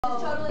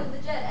It's totally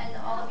legit, and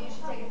all of you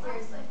should take it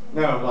seriously.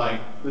 No,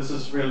 like, this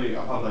is really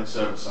a public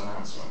service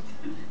announcement.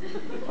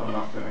 I'm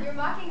not kidding. You're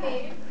mocking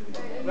me.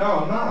 No,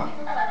 I'm not.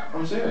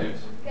 I'm serious.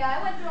 Yeah,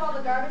 I went through all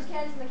the garbage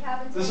cans in the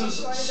cabin. This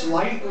is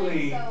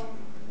slightly...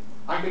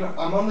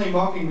 I'm only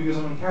mocking because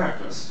I'm in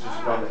character. This is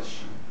just rubbish.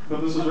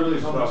 But this is really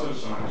a public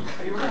service announcement.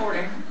 Are you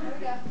recording? There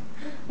we go.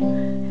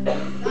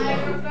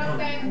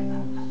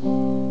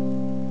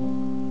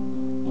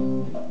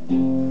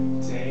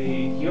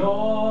 Take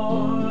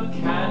your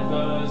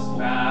canvas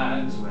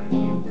bags when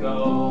you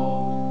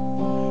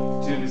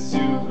go to the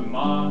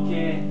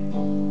supermarket.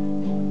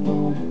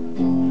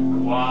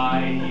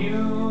 Why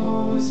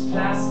use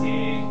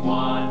plastic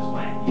ones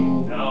when you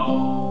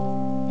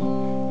know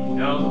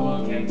the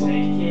world can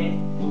take it?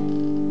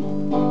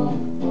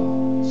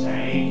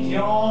 Take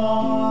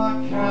your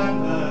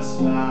canvas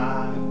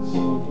bags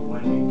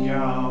when you go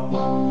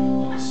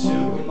to the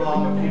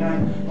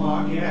supermarket,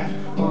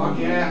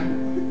 market.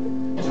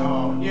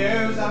 Don't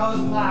use those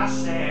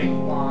plastic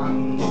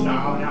ones, no.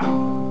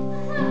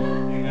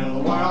 You know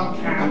the world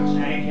can't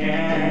take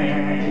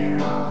it.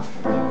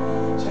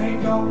 Take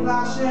your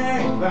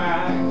plastic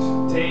bags,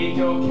 take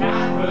your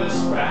canvas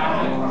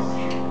bags,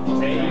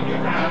 take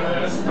your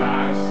canvas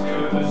bags to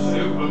the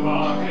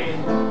supermarket.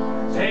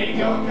 Take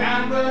your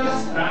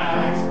canvas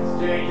bags,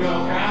 take your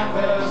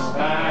canvas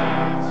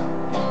bags,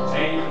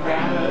 take your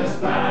canvas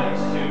bags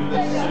to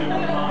the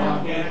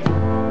supermarket.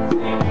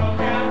 Take your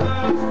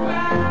canvas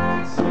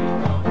bags, take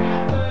your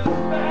canvas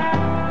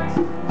bags,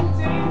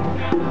 take your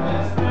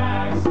canvas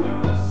bags to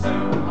the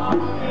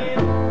supermarket.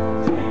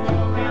 Take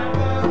your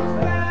canvas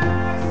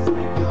bags,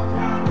 take your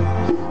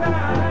canvas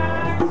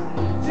bags,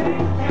 take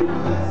your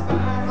canvas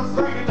bags. Let's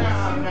break it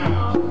down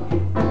now.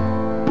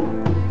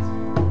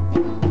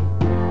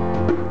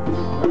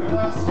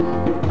 This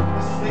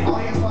is the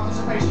audience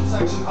participation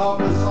section of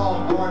the song.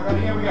 Alright,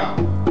 ready? Here we go.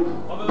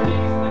 All the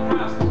ladies in the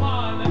house, come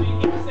on, let me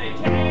hear you say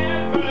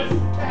canvas.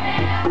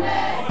 Canvas!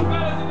 All the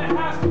fellas in the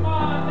house, come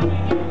on, let me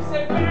hear you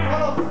say bags.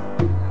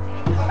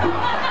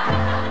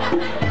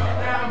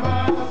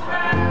 Canvas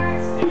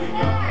bags, take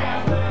your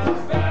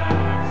canvas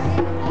bags.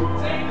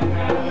 Take the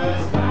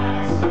canvas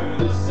bags to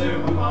the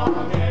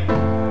supermarket.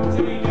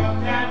 Take your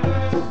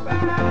canvas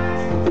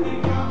bags,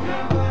 take your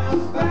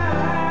canvas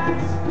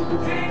bags.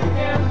 Take your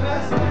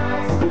canvas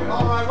bags.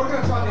 Alright, we're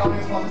going to try the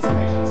audience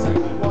participation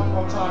section one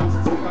more time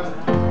since you guys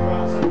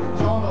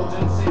Donald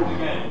didn't sing the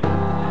game.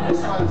 Let's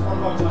try this one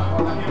more time.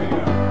 Alright, here we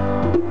go.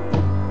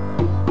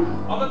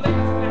 All the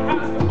ladies in the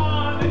house, come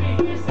on, let me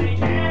hear you say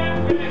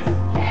canvas.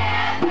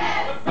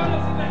 Canvas! The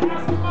fellas in the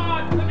house, come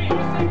on, let me hear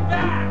you say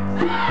bags.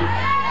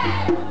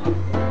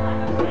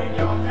 Take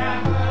your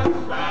canvas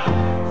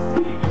bags,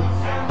 take your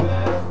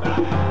canvas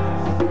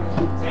bags,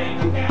 take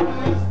your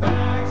canvas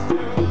bags to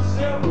the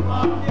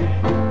supermarket.